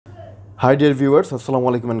High dear viewers, আসসালামু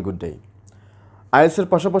আলাইকুম and good day. আইএলটিএসের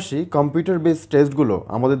পাশাপাশি কম্পিউটার বেসড টেস্টগুলো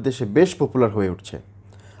আমাদের দেশে বেশ পপুলার হয়ে উঠছে।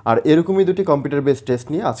 আর এরকমই দুটি কম্পিউটার বেসড টেস্ট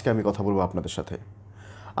নিয়ে আজকে আমি কথা বলবো আপনাদের সাথে।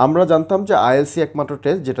 আমরা জানতাম যে আইএলটিএস একমাত্র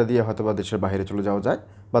টেস্ট যেটা দিয়ে হয়তো বা দেশের বাইরে চলে যাওয়া যায়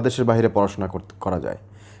বা দেশের বাইরে পড়াশোনা করা যায়,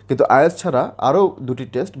 কিন্তু আইএলটিএস ছাড়া আরও দুটি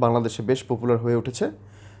টেস্ট বাংলাদেশে বেশ পপুলার হয়ে উঠেছে।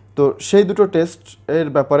 তো সেই দুটো টেস্টের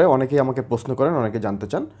ব্যাপারে অনেকেই আমাকে প্রশ্ন করেন, অনেকে জানতে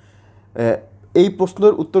চান। এই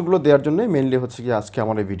প্রশ্নের উত্তরগুলো দেওয়ার জন্যই মেইনলি হচ্ছে কি আজকে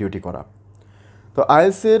আমার এই ভিডিওটি করা। তো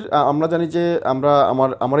আইএলটিএসের আমরা জানি যে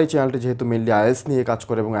আমার এই চ্যানেলটি যেহেতু মেইনলি আইএলটিএস নিয়ে কাজ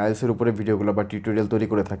করে এবং আইএলটিএসের উপরে ভিডিওগুলো বা টিউটোরিয়াল তৈরি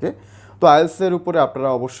করে থাকে, তো আইএলটিএসের উপরে আপনারা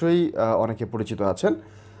অবশ্যই অনেকে পরিচিত আছেন।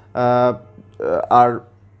 আর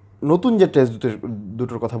নতুন যে টেস্ট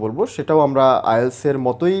দুটোর কথা বলবো সেটাও আমরা আইএলটিএসের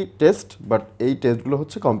মতোই টেস্ট, বাট এই টেস্টগুলো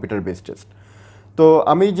হচ্ছে কম্পিউটার বেসড টেস্ট। তো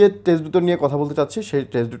আমি যে টেস্ট দুটো নিয়ে কথা বলতে চাচ্ছি সেই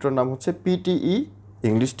টেস্ট দুটোর নাম হচ্ছে পিটিই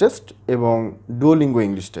ইংলিশ টেস্ট এবং ডুওলিঙ্গো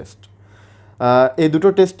ইংলিশ টেস্ট। এই দুটো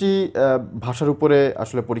টেস্টই ভাষার উপরে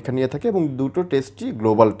আসলে পরীক্ষা নিয়ে থাকে এবং দুটো টেস্টই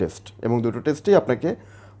গ্লোবাল টেস্ট এবং দুটো টেস্টেই আপনাকে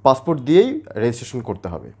পাসপোর্ট দিয়েই রেজিস্ট্রেশন করতে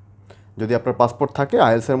হবে। যদি আপনার পাসপোর্ট থাকে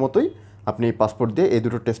আইএলটিএসের মতোই আপনি পাসপোর্ট দিয়ে এই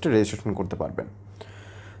দুটো টেস্টে রেজিস্ট্রেশন করতে পারবেন।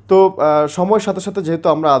 তো সময়ের সাথে সাথে যেহেতু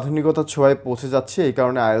আমরা আধুনিকতার ছোঁয়ায় পৌঁছে যাচ্ছি, এই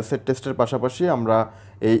কারণে আইএলটিএসের টেস্টের পাশাপাশি আমরা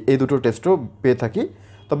এই দুটো টেস্টও পেয়ে থাকি।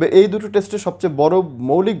 তবে এই দুটো টেস্টের সবচেয়ে বড়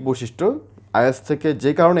মৌলিক বৈশিষ্ট্য আইএলটিএস থেকে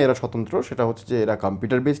যে কারণে এরা স্বতন্ত্র সেটা হচ্ছে যে এরা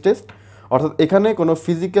কম্পিউটার বেসড টেস্ট, অর্থাৎ এখানে কোনো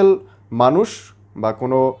ফিজিক্যাল মানুষ বা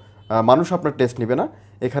কোনো মানুষ আপনার টেস্ট নেবে না,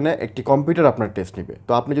 এখানে একটি কম্পিউটার আপনার টেস্ট নেবে।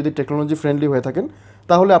 তো আপনি যদি টেকনোলজি ফ্রেন্ডলি হয়ে থাকেন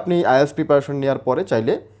তাহলে আপনি আইএলটিএস প্রিপারেশন নেওয়ার পরে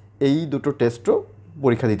চাইলে এই দুটো টেস্টও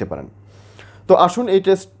পরীক্ষা দিতে পারেন। তো আসুন এই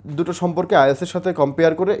টেস্ট দুটো সম্পর্কে আইএলটিএসের সাথে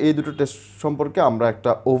কম্পেয়ার করে এই দুটো টেস্ট সম্পর্কে আমরা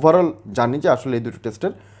একটা ওভারঅল জানি যে আসলে এই দুটো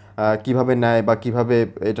টেস্টের কীভাবে নেয় বা কীভাবে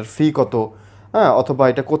এটার ফি কত, অথবা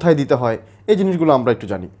এটা কোথায় দিতে হয়, এই জিনিসগুলো আমরা একটু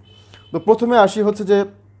জানি। তো প্রথমে আসি হচ্ছে যে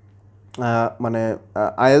মানে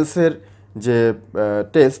আইএলটিএসের যে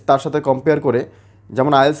টেস্ট তার সাথে কম্পেয়ার করে,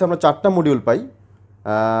 যেমন আইএলটিএসে আমরা 4টা মডিউল পাই,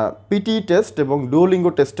 পিটিই টেস্ট এবং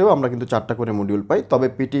ডুওলিঙ্গো টেস্টেও আমরা কিন্তু 4টা করে মডিউল পাই। তবে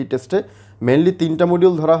পিটিই টেস্টে মেনলি 3টা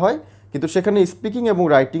মডিউল ধরা হয়, কিন্তু সেখানে স্পিকিং এবং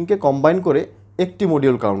রাইটিংকে কম্বাইন করে একটি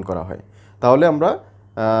মডিউল কাউন্ট করা হয়। তাহলে আমরা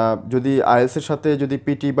যদি আইএলটিএসের সাথে যদি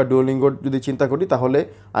পিটি বা ডুওলিঙ্গোর যদি চিন্তা করি, তাহলে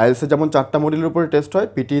আইএলটিএসে যেমন 4টা মডিউলের উপরে টেস্ট হয়,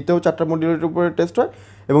 পিটিইতেও 4টা মডিউলের উপরে টেস্ট হয়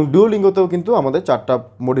এবং ডুওলিঙ্গোতেও কিন্তু আমাদের 4টা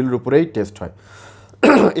মডিউলের উপরেই টেস্ট হয়।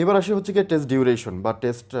 এবার আসি হচ্ছে কি টেস্ট ডিউরেশন বা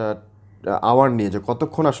টেস্ট আওয়ার নিয়ে, যে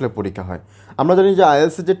কতক্ষণ আসলে পরীক্ষা হয়। আমরা জানি যে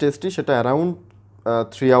আইএলটিএসের যে টেস্টটি সেটা অ্যারাউন্ড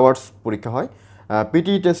 3 আওয়ার্স পরীক্ষা হয়,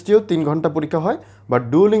 পিটিই টেস্টটিও 3 ঘন্টা পরীক্ষা হয়, বাট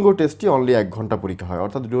ডুওলিঙ্গো টেস্টটি অনলি 1 ঘন্টা পরীক্ষা হয়।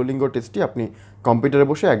 অর্থাৎ ডুওলিঙ্গো টেস্টটি আপনি কম্পিউটারে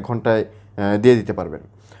বসে 1 ঘন্টায় দিয়ে দিতে পারবেন।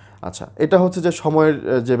 আচ্ছা, এটা হচ্ছে যে সময়ের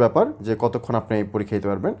যে ব্যাপার, যে কতক্ষণ আপনি পরীক্ষা দিতে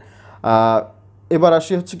পারবেন। এবার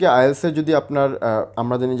আসি হচ্ছে কি আইএলটিএসে যদি আপনার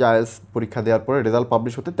আমরা জানি যে আইএলটিএস পরীক্ষা দেওয়ার পরে রেজাল্ট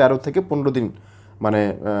পাবলিশ হতে 13 থেকে 15 দিন মানে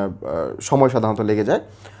সময় সাধারণত লেগে যায়।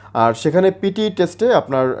 আর সেখানে পিটিই টেস্টে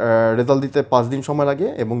আপনার রেজাল্ট দিতে 5 দিন সময় লাগে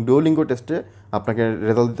এবং ডুওলিঙ্গো টেস্টে আপনাকে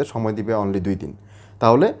রেজাল্ট দিতে সময় দিবে অনলি 2 দিন।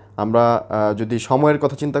 তাহলে আমরা যদি সময়ের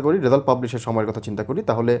কথা চিন্তা করি, রেজাল্ট পাবলিশের সময়ের কথা চিন্তা করি,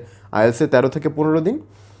 তাহলে আইএলটিএসে 13 থেকে 15 দিন,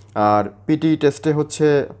 আর পিটিই টেস্টে হচ্ছে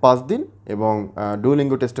 5 দিন এবং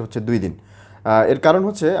ডুওলিঙ্গো টেস্টে হচ্ছে 2 দিন। এর কারণ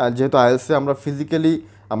হচ্ছে যেহেতু আইএলটিএসে আমরা ফিজিক্যালি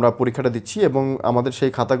আমরা পরীক্ষাটা দিচ্ছি এবং আমাদের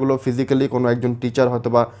সেই খাতাগুলো ফিজিক্যালি কোনো একজন টিচার হয়তো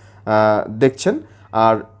বা দেখছেন,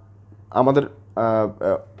 আর আমাদের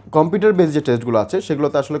কম্পিউটার বেস যে টেস্টগুলো আছে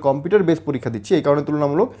সেগুলোতে আসলে কম্পিউটার বেস পরীক্ষা দিচ্ছি, এই কারণে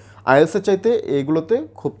তুলনামূলক আইএলটিএসের চাইতে এইগুলোতে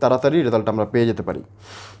খুব তাড়াতাড়ি রেজাল্ট আমরা পেয়ে যেতে পারি।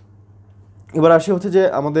 এবার আসি হচ্ছে যে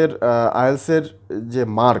আমাদের আইএলটিএসের যে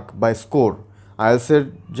মার্ক বা স্কোর, আইএলটিএসের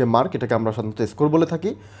যে মার্ক এটাকে আমরা সাধারণত স্কোর বলে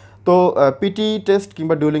থাকি। তো পিটিই টেস্ট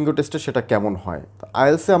কিংবা ডুওলিঙ্গো টেস্টে সেটা কেমন হয়?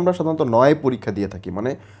 আইএলটিএসে আমরা সাধারণত 9 পরীক্ষা দিয়ে থাকি,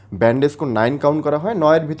 মানে ব্যান্ড স্কোর 9 কাউন্ট করা হয়।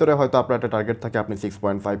 9-এর ভিতরে হয়তো আপনার একটা টার্গেট থাকে, আপনি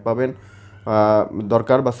 6.5 পাবেন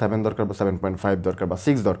দরকার, বা 7 দরকার, বা 7.5 দরকার, বা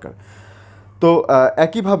 6 দরকার। তো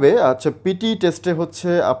একইভাবে আচ্ছা, পিটিই টেস্টে হচ্ছে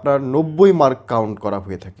আপনার 90 মার্ক কাউন্ট করা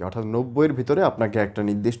হয়ে থাকে, অর্থাৎ 90-এর ভিতরে আপনাকে একটা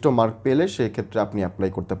নির্দিষ্ট মার্ক পেলে সেই ক্ষেত্রে আপনি অ্যাপ্লাই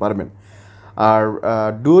করতে পারবেন। আর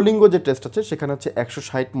ডুওলিঙ্গো যে টেস্ট আছে সেখানে হচ্ছে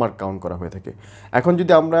 160 মার্ক কাউন্ট করা হয়ে থাকে। এখন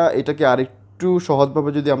যদি আমরা এটাকে আরেকটু সহজভাবে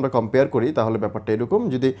যদি আমরা কম্পেয়ার করি, তাহলে ব্যাপারটা এরকম,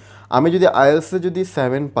 যদি আইএলটিএসে যদি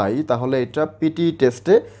 7 পাই, তাহলে এটা পিটিই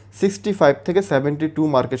টেস্টে 65 থেকে 72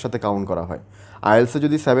 মার্কের সাথে কাউন্ট করা হয়। আইএলটিএসে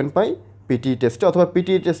যদি 7 পাই পিটিই টেস্টে, অথবা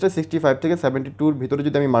পিটিই টেস্টে 65 থেকে 72-র ভিতরে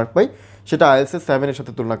যদি আমি মার্ক পাই, সেটা আইএলটিএসে 7-এর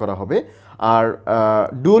সাথে তুলনা করা হবে। আর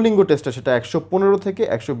ডুওলিঙ্গো টেস্টে সেটা 115 থেকে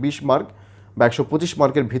 120 মার্ক বা 125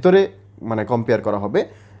 মার্কের ভিতরে মানে কম্পেয়ার করা হবে।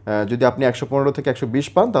 যদি আপনি 115 থেকে 120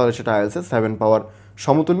 পান, তাহলে সেটা আইএলটিএসে 7 পাওয়ার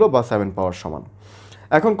সমতুল্য বা 7 পাওয়ার সমান।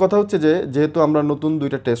 এখন কথা হচ্ছে যে যেহেতু আমরা নতুন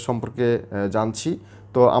 2টা টেস্ট সম্পর্কে জানছি,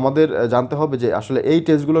 তো আমাদের জানতে হবে যে আসলে এই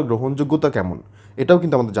টেস্টগুলোর গ্রহণযোগ্যতা কেমন, এটাও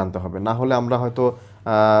কিন্তু আমাদের জানতে হবে, না হলে আমরা হয়তো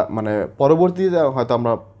মানে পরবর্তীতে হয়তো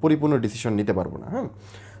আমরা পরিপূর্ণ ডিসিশন নিতে পারবো না। হ্যাঁ,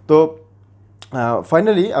 তো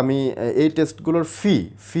ফাইনালি আমি এই টেস্টগুলোর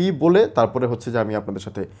ফি বলে তারপরে হচ্ছে যে আমি আপনাদের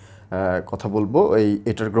সাথে কথা বলবো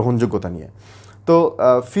এটার গ্রহণযোগ্যতা নিয়ে। তো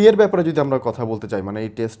ফি এর ব্যাপারে যদি আমরা কথা বলতে চাই, মানে এই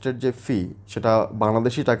টেস্টের যে ফি সেটা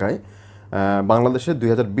বাংলাদেশি টাকায় বাংলাদেশে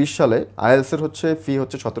 2020 সালে আইএলসের হচ্ছে ফি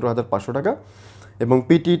হচ্ছে 17,500 টাকা এবং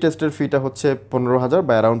পিটি টেস্টের ফিটা হচ্ছে 15,000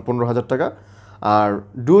 বা অ্যারাউন্ড 15,000 টাকা। আর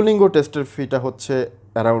ডুওলিঙ্গো টেস্টের ফিটা হচ্ছে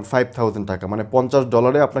অ্যারাউন্ড 5,000 টাকা, মানে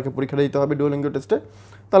 $50 আপনাকে পরীক্ষাটা দিতে হবে ডুওলিঙ্গো টেস্টে,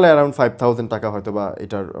 তাহলে অ্যারাউন্ড 5,000 টাকা হয়তো বা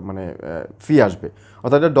এটার মানে ফি আসবে।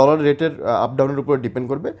 অর্থাৎ এটা ডলার রেটের আপ ডাউনের উপর ডিপেন্ড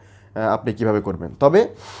করবে আপনি কিভাবে করবেন। তবে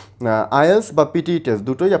আইএলস বা পিটি টেস্ট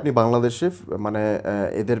দুটোই আপনি বাংলাদেশে মানে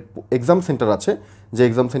এদের এক্সাম সেন্টার আছে, যে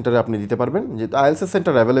এক্সাম সেন্টারে আপনি দিতে পারবেন। যেহেতু আইএলসের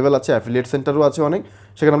সেন্টার অ্যাভেলেবেল আছে, অ্যাফিলিয়েট সেন্টারও আছে অনেক,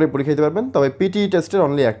 সেখানে আপনি পরীক্ষা দিতে পারবেন। তবে পিটি টেস্টের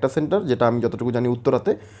অনলি একটা সেন্টার, যেটা আমি যতটুকু জানি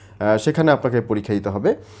উত্তরাতে, সেখানে আপনাকে পরীক্ষা দিতে হবে।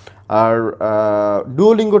 আর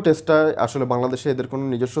ডুওলিঙ্গো টেস্টটা আসলে বাংলাদেশে এদের কোনো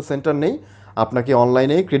নিজস্ব সেন্টার নেই, আপনাকে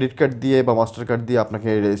অনলাইনে ক্রেডিট কার্ড দিয়ে বা মাস্টার কার্ড দিয়ে আপনাকে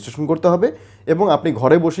রেজিস্ট্রেশন করতে হবে এবং আপনি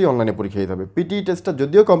ঘরে বসেই অনলাইনে পরীক্ষা দিতে হবে। পিটি টেস্টটা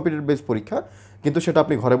যদিও কম্পিউটার বেস পরীক্ষা, কিন্তু সেটা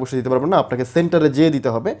আপনি ঘরে বসে দিতে পারবেন না, আপনাকে সেন্টারে যেয়ে দিতে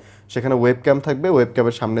হবে। সেখানে ওয়েব ক্যাম থাকবে, ওয়েব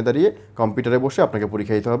ক্যামের সামনে দাঁড়িয়ে কম্পিউটারে বসে আপনাকে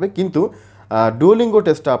পরীক্ষা দিতে হবে। কিন্তু ডুওলিঙ্গো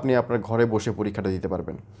টেস্টটা আপনি আপনার ঘরে বসে পরীক্ষাটা দিতে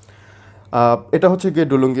পারবেন। এটা হচ্ছে গিয়ে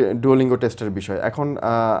ডুওলিঙ্গো টেস্টের বিষয়। এখন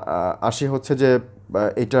আসি হচ্ছে যে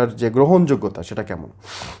এটার যে গ্রহণযোগ্যতা সেটা কেমন।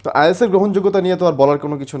 তো আইএলটিএস এর গ্রহণযোগ্যতা নিয়ে তো আর বলার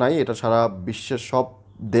কোনো কিছু নাই, এটা সারা বিশ্বের সব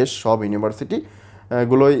দেশ, সব ইউনিভার্সিটি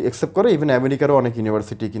গুলোই অ্যাকসেপ্ট করে। ইভেন আমেরিকারও অনেক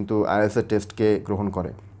ইউনিভার্সিটি কিন্তু আইএলটিএস এর টেস্টকে গ্রহণ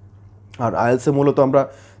করে। আর আইএলটিএস মূলত আমরা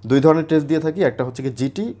দুই ধরনের টেস্ট দিয়ে থাকি, একটা হচ্ছে কি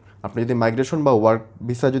জিটি, আপনি যদি মাইগ্রেশন বা ওয়ার্ক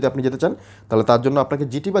ভিসায় যদি আপনি যেতে চান তাহলে তার জন্য আপনাকে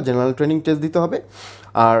জিটি বা জেনারেল ট্রেনিং টেস্ট দিতে হবে।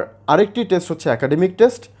 আর আরেকটি টেস্ট হচ্ছে একাডেমিক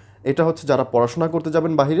টেস্ট, এটা হচ্ছে যারা পড়াশোনা করতে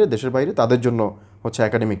যাবেন বাইরে, দেশের বাইরে, তাদের জন্য হচ্ছে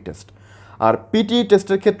একাডেমিক টেস্ট। আর পিটি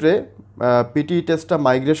টেস্টের ক্ষেত্রে পিটি টেস্টটা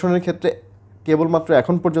মাইগ্রেশনের ক্ষেত্রে কেবলমাত্র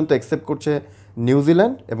এখন পর্যন্ত অ্যাকসেপ্ট করছে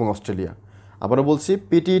নিউজিল্যান্ড এবং অস্ট্রেলিয়া। আবারও বলছি,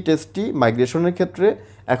 পিটি টেস্টটি মাইগ্রেশনের ক্ষেত্রে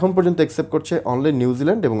এখন পর্যন্ত অ্যাকসেপ্ট করছে অনলি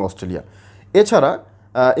নিউজিল্যান্ড এবং অস্ট্রেলিয়া। এছাড়া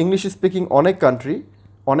ইংলিশ স্পিকিং অনেক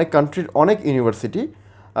কান্ট্রির অনেক ইউনিভার্সিটি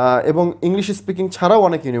এবং ইংলিশ স্পিকিং ছাড়াও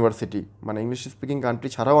অনেক ইউনিভার্সিটি, মানে ইংলিশ স্পিকিং কান্ট্রি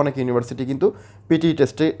ছাড়াও অনেক ইউনিভার্সিটি কিন্তু পিটি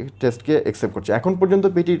টেস্টকে অ্যাকসেপ্ট করছে। এখন পর্যন্ত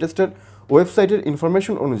পিটি টেস্টের ওয়েবসাইটের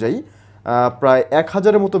ইনফরমেশন অনুযায়ী প্রায়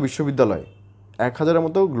 1,000-এর মতো বিশ্ববিদ্যালয়, 1,000-এর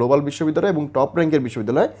মতো গ্লোবাল বিশ্ববিদ্যালয় এবং টপ র্যাঙ্কের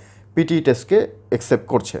বিশ্ববিদ্যালয় পিটি টেস্টকে অ্যাকসেপ্ট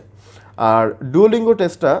করছে। আর ডুওলিঙ্গো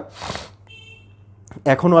টেস্টটা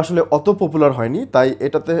এখনও আসলে অত পপুলার হয়নি, তাই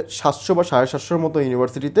এটাতে 700 বা 750-এর মতো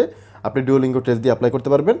ইউনিভার্সিটিতে আপনি ডুওলিঙ্গো টেস্ট দিয়ে অ্যাপ্লাই করতে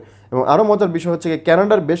পারবেন। এবং আরও মজার বিষয় হচ্ছে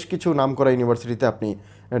ক্যানাডার বেশ কিছু নামকরা ইউনিভার্সিটিতে আপনি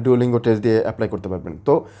ডুওলিঙ্গো টেস্ট দিয়ে অ্যাপ্লাই করতে পারবেন।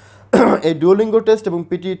 তো এই ডুওলিঙ্গো টেস্ট এবং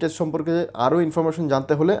পিটি টেস্ট সম্পর্কে আরও ইনফরমেশন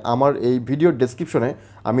জানতে হলে আমার এই ভিডিওর ডেসক্রিপশনে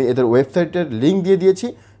আমি এদের ওয়েবসাইটের লিঙ্ক দিয়ে দিয়েছি,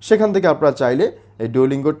 সেখান থেকে আপনারা চাইলে এই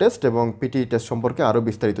ডুওলিঙ্গো টেস্ট এবং পিটি টেস্ট সম্পর্কে আরও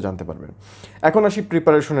বিস্তারিত জানতে পারবেন। এখন আসি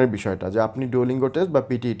প্রিপারেশনের বিষয়টা, যে আপনি ডুওলিঙ্গো টেস্ট বা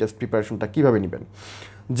পিটি টেস্ট প্রিপারেশনটা কীভাবে নেবেন।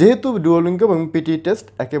 যেহেতু ডুওলিঙ্গো এবং পিটি টেস্ট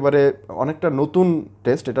একেবারে অনেকটা নতুন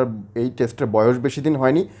টেস্ট, এই টেস্টের বয়স বেশি দিন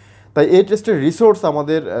হয়নি, তাই এই টেস্টের রিসোর্স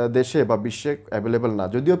আমাদের দেশে বা বিশ্বে অ্যাভেলেবেল না।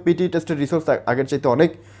 যদিও পিটি টেস্টের রিসোর্স আগের চাইতে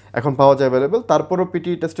অনেক এখন পাওয়া যায় অ্যাভেলেবেল, তারপরও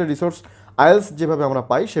পিটি টেস্টের রিসোর্স আইএলটিএস যেভাবে আমরা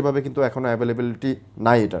পাই সেভাবে কিন্তু এখনও অ্যাভেলেবিলিটি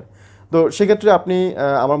নাই এটার। তো সেক্ষেত্রে আপনি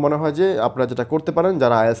আমার মনে হয় যে আপনারা যেটা করতে পারেন,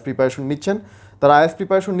 যারা আইএলটিএস প্রিপারেশন নিচ্ছেন তারা আইএলটিএস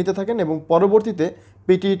প্রিপারেশন নিতে থাকেন এবং পরবর্তীতে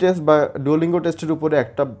পিটি টেস্ট বা ডুওলিঙ্গো টেস্টের উপরে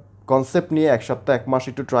একটা কনসেপ্ট নিয়ে 1 সপ্তাহ 1 মাস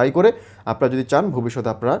একটু ট্রাই করে আপনারা যদি চান ভবিষ্যতে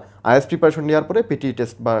আপনারা আইএলটিএস প্রিপারেশন নেওয়ার পরে পিটি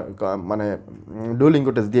টেস্ট বা মানে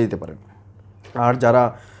ডুওলিঙ্গো টেস্ট দিয়ে দিতে পারেন। আর যারা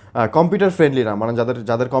কম্পিউটার ফ্রেন্ডলি না, মানে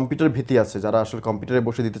যাদের কম্পিউটার ভীতি আছে, যারা আসলে কম্পিউটারে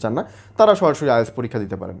বসে দিতে চান না, তারা সরাসরি আইএলটিএস পরীক্ষা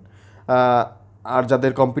দিতে পারেন। আর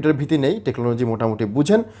যাদের কম্পিউটার ভীতি নেই, টেকনোলজি মোটামুটি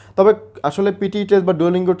বুঝেন, তবে আসলে পিটি টেস্ট বা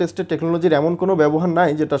ডুওলিঙ্গো টেস্টে টেকনোলজির এমন কোনো ব্যবহার নাই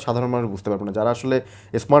যেটা সাধারণ মানুষ বুঝতে পারবে না। যারা আসলে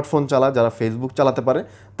স্মার্টফোন চালায়, যারা ফেসবুক চালাতে পারে,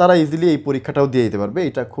 তারা ইজিলি এই পরীক্ষাটাও দিয়ে দিতে পারবে,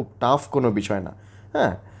 এটা খুব টাফ কোনো বিষয় না।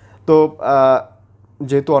 হ্যাঁ, তো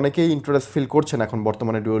যেহেতু অনেকেই ইন্টারেস্ট ফিল করছেন এখন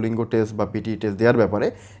বর্তমানে ডুওলিঙ্গো টেস্ট বা পিটি টেস্ট দেওয়ার ব্যাপারে,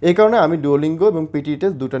 এই কারণে আমি ডুওলিঙ্গো এবং পিটি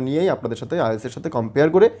টেস্ট দুটো নিয়েই আপনাদের সাথে আইএলটিএসের সাথে কম্পেয়ার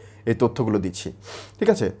করে এই তথ্যগুলো দিচ্ছি, ঠিক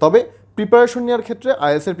আছে। তবে প্রিপারেশন নেওয়ার ক্ষেত্রে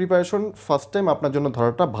আইএলটিএসের প্রিপারেশন ফার্স্ট টাইম আপনার জন্য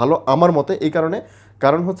ধরাটা ভালো আমার মতে, এই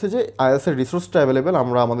কারণ হচ্ছে যে আইএলটিএসের রিসোর্সটা অ্যাভেলেবেল,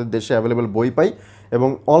 আমরা আমাদের দেশে অ্যাভেলেবেল বই পাই এবং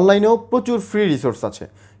অনলাইনেও প্রচুর ফ্রি রিসোর্স আছে।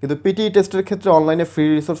 কিন্তু পিটি টেস্টের ক্ষেত্রে অনলাইনে ফ্রি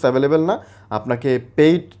রিসোর্স অ্যাভেলেবেল না, আপনাকে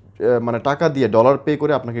পেইড মানে টাকা দিয়ে ডলার পে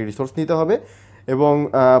করে আপনাকে রিসোর্স নিতে হবে এবং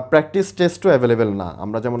প্র্যাকটিস টেস্টও অ্যাভেলেবেল না।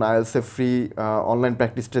 আমরা যেমন আইএলসে ফ্রি অনলাইন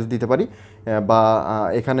প্র্যাকটিস টেস্ট দিতে পারি, বা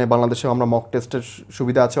এখানে বাংলাদেশেও আমরা মক টেস্টের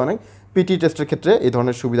সুবিধা আছে অনেক। পিটি টেস্টের ক্ষেত্রে এই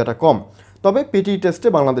ধরনের সুবিধাটা কম। তবে পিটি টেস্টে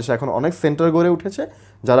বাংলাদেশে এখন অনেক সেন্টার গড়ে উঠেছে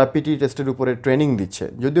যারা পিটি টেস্টের উপরে ট্রেনিং দিচ্ছে।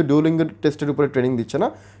 যদিও ডুওলিঙ্গো টেস্টের উপরে ট্রেনিং দিচ্ছে না,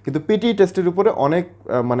 কিন্তু পিটি টেস্টের উপরে অনেক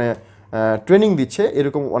মানে ট্রেনিং দিচ্ছে।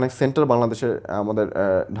 এরকম অনেক সেন্টার বাংলাদেশে, আমাদের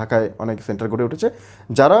ঢাকায় অনেক সেন্টার গড়ে উঠেছে।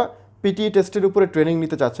 যারা পিটি টেস্টের উপরে ট্রেনিং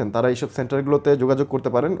নিতে চাচ্ছেন তারা এইসব সেন্টারগুলোতে যোগাযোগ করতে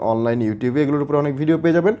পারেন। অনলাইন ইউটিউবে এগুলোর উপরে অনেক ভিডিও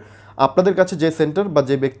পেয়ে যাবেন। আপনাদের কাছে যে সেন্টার বা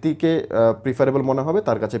যে ব্যক্তিকে প্রিফারেবল মনে হবে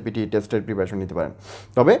তার কাছে পিটি টেস্টের প্রিপারেশন নিতে পারেন।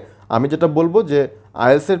 তবে আমি যেটা বলবো যে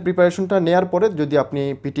আইএলসের প্রিপারেশনটা নেওয়ার পরে যদি আপনি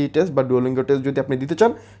পিটি টেস্ট বা ডুওলিঙ্গো টেস্ট যদি আপনি দিতে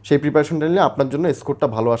চান, সেই প্রিপারেশনটা নিলে আপনার জন্য স্কোরটা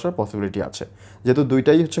ভালো আসার পসিবিলিটি আছে, যেহেতু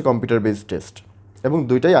দুইটাই হচ্ছে কম্পিউটার বেসড টেস্ট এবং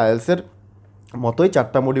দুইটাই আইএলসের মতোই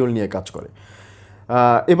 4টা মডিউল নিয়ে কাজ করে।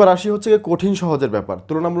 এবার আসি হচ্ছে কঠিন সহজের ব্যাপার।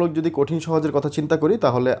 তুলনামূলক যদি কঠিন সহজের কথা চিন্তা করি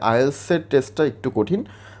তাহলে আইএলসের টেস্টটা একটু কঠিন,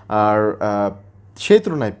 আর সেই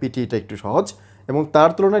তুলনায় পিটিটা একটু সহজ, এবং তার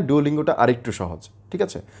তুলনায় ডুওলিঙ্গোটা আরেকটু সহজ। ঠিক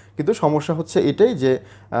আছে, কিন্তু সমস্যা হচ্ছে এটাই যে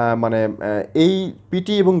মানে এই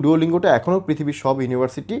পিটি এবং ডুওলিঙ্গোটা এখনও পৃথিবীর সব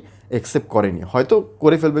ইউনিভার্সিটি অ্যাকসেপ্ট করেনি। হয়তো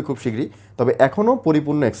করে ফেলবে খুব শীঘ্রই, তবে এখনও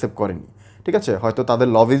পরিপূর্ণ অ্যাকসেপ্ট করেনি। ঠিক আছে, হয়তো তাদের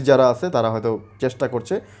লবিজ যারা আছে তারা হয়তো চেষ্টা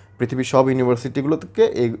করছে পৃথিবীর সব ইউনিভার্সিটিগুলোকে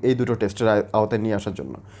এই দুটো টেস্টের আওতায় নিয়ে আসার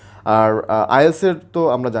জন্য। আর আইএলসের তো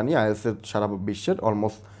আমরা জানি আইএলসের সারা বিশ্বের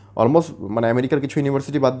অলমোস্ট মানে আমেরিকার কিছু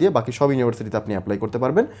ইউনিভার্সিটি বাদ দিয়ে বাকি সব ইউনিভার্সিটিতে আপনি অ্যাপ্লাই করতে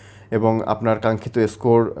পারবেন, এবং আপনার কাঙ্ক্ষিত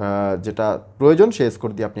স্কোর যেটা প্রয়োজন সেই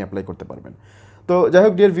স্কোর দিয়ে আপনি অ্যাপ্লাই করতে পারবেন। তো যাই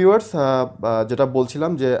হোক ডিয়ার ভিউয়ার্স, যেটা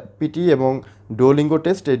বলছিলাম যে পিটি এবং ডুওলিঙ্গো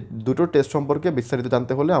টেস্ট, এই দুটো টেস্ট সম্পর্কে বিস্তারিত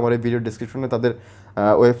জানতে হলে আমার এই ভিডিও ডিসক্রিপশনে তাদের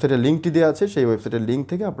ওয়েবসাইটের লিঙ্কটি দেওয়া আছে। সেই ওয়েবসাইটের লিঙ্ক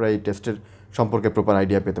থেকে আপনারা এই টেস্টের সম্পর্কে প্রপার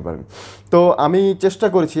আইডিয়া পেতে পারেন। তো আমি চেষ্টা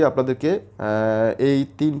করেছি আপনাদেরকে এই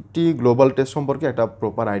 3টি গ্লোবাল টেস্ট সম্পর্কে একটা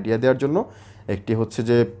প্রপার আইডিয়া দেওয়ার জন্য। একটি হচ্ছে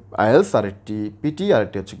যে আইএলস, আরেকটি পিটি,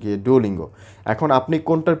 আরেকটি হচ্ছে গিয়ে ডুওলিঙ্গো। এখন আপনি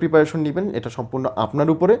কোনটার প্রিপারেশন নেবেন এটা সম্পূর্ণ আপনার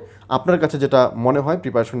উপরে। আপনার কাছে যেটা মনে হয়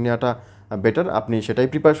প্রিপারেশন নেওয়াটা বেটার, আপনি সেটাই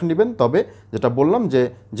প্রিপারেশন নেবেন। তবে যেটা বললাম যে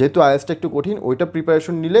যেহেতু আইএলসটা একটু কঠিন, ওইটা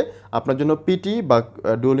প্রিপারেশন নিলে আপনার জন্য পিটি বা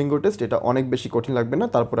ডুওলিঙ্গো টেস্ট এটা অনেক বেশি কঠিন লাগবে না।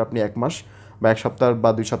 তারপর আপনি 1 মাস বা 1 সপ্তাহ বা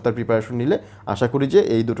 2 সপ্তাহ প্রিপারেশন নিলে আশা করি যে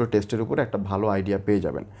এই দুটো টেস্টের উপরে একটা ভালো আইডিয়া পেয়ে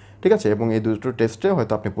যাবেন। ঠিক আছে, এবং এই দুটো টেস্টে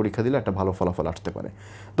হয়তো আপনি পরীক্ষা দিলে একটা ভালো ফলাফল আসতে পারে।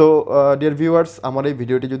 তো ডিয়ার ভিউয়ার্স, আমার এই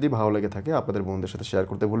ভিডিওটি যদি ভালো লেগে থাকে আপনাদের বন্ধুদের সাথে শেয়ার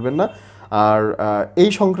করতে ভুলবেন না। আর এই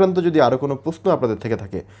সংক্রান্ত যদি আরও কোনো প্রশ্ন আপনাদের থেকে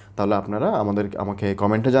থাকে তাহলে আপনারা আমাকে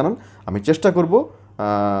কমেন্টে জানান। আমি চেষ্টা করব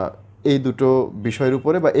এই দুটো বিষয়ের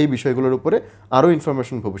উপরে বা এই বিষয়গুলোর উপরে আরও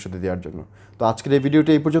ইনফরমেশন ভবিষ্যতে দেওয়ার জন্য। তো আজকের এই ভিডিওটি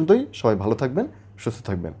এই পর্যন্তই। সবাই ভালো থাকবেন, সুস্থ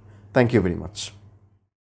থাকবেন। Thank you very much.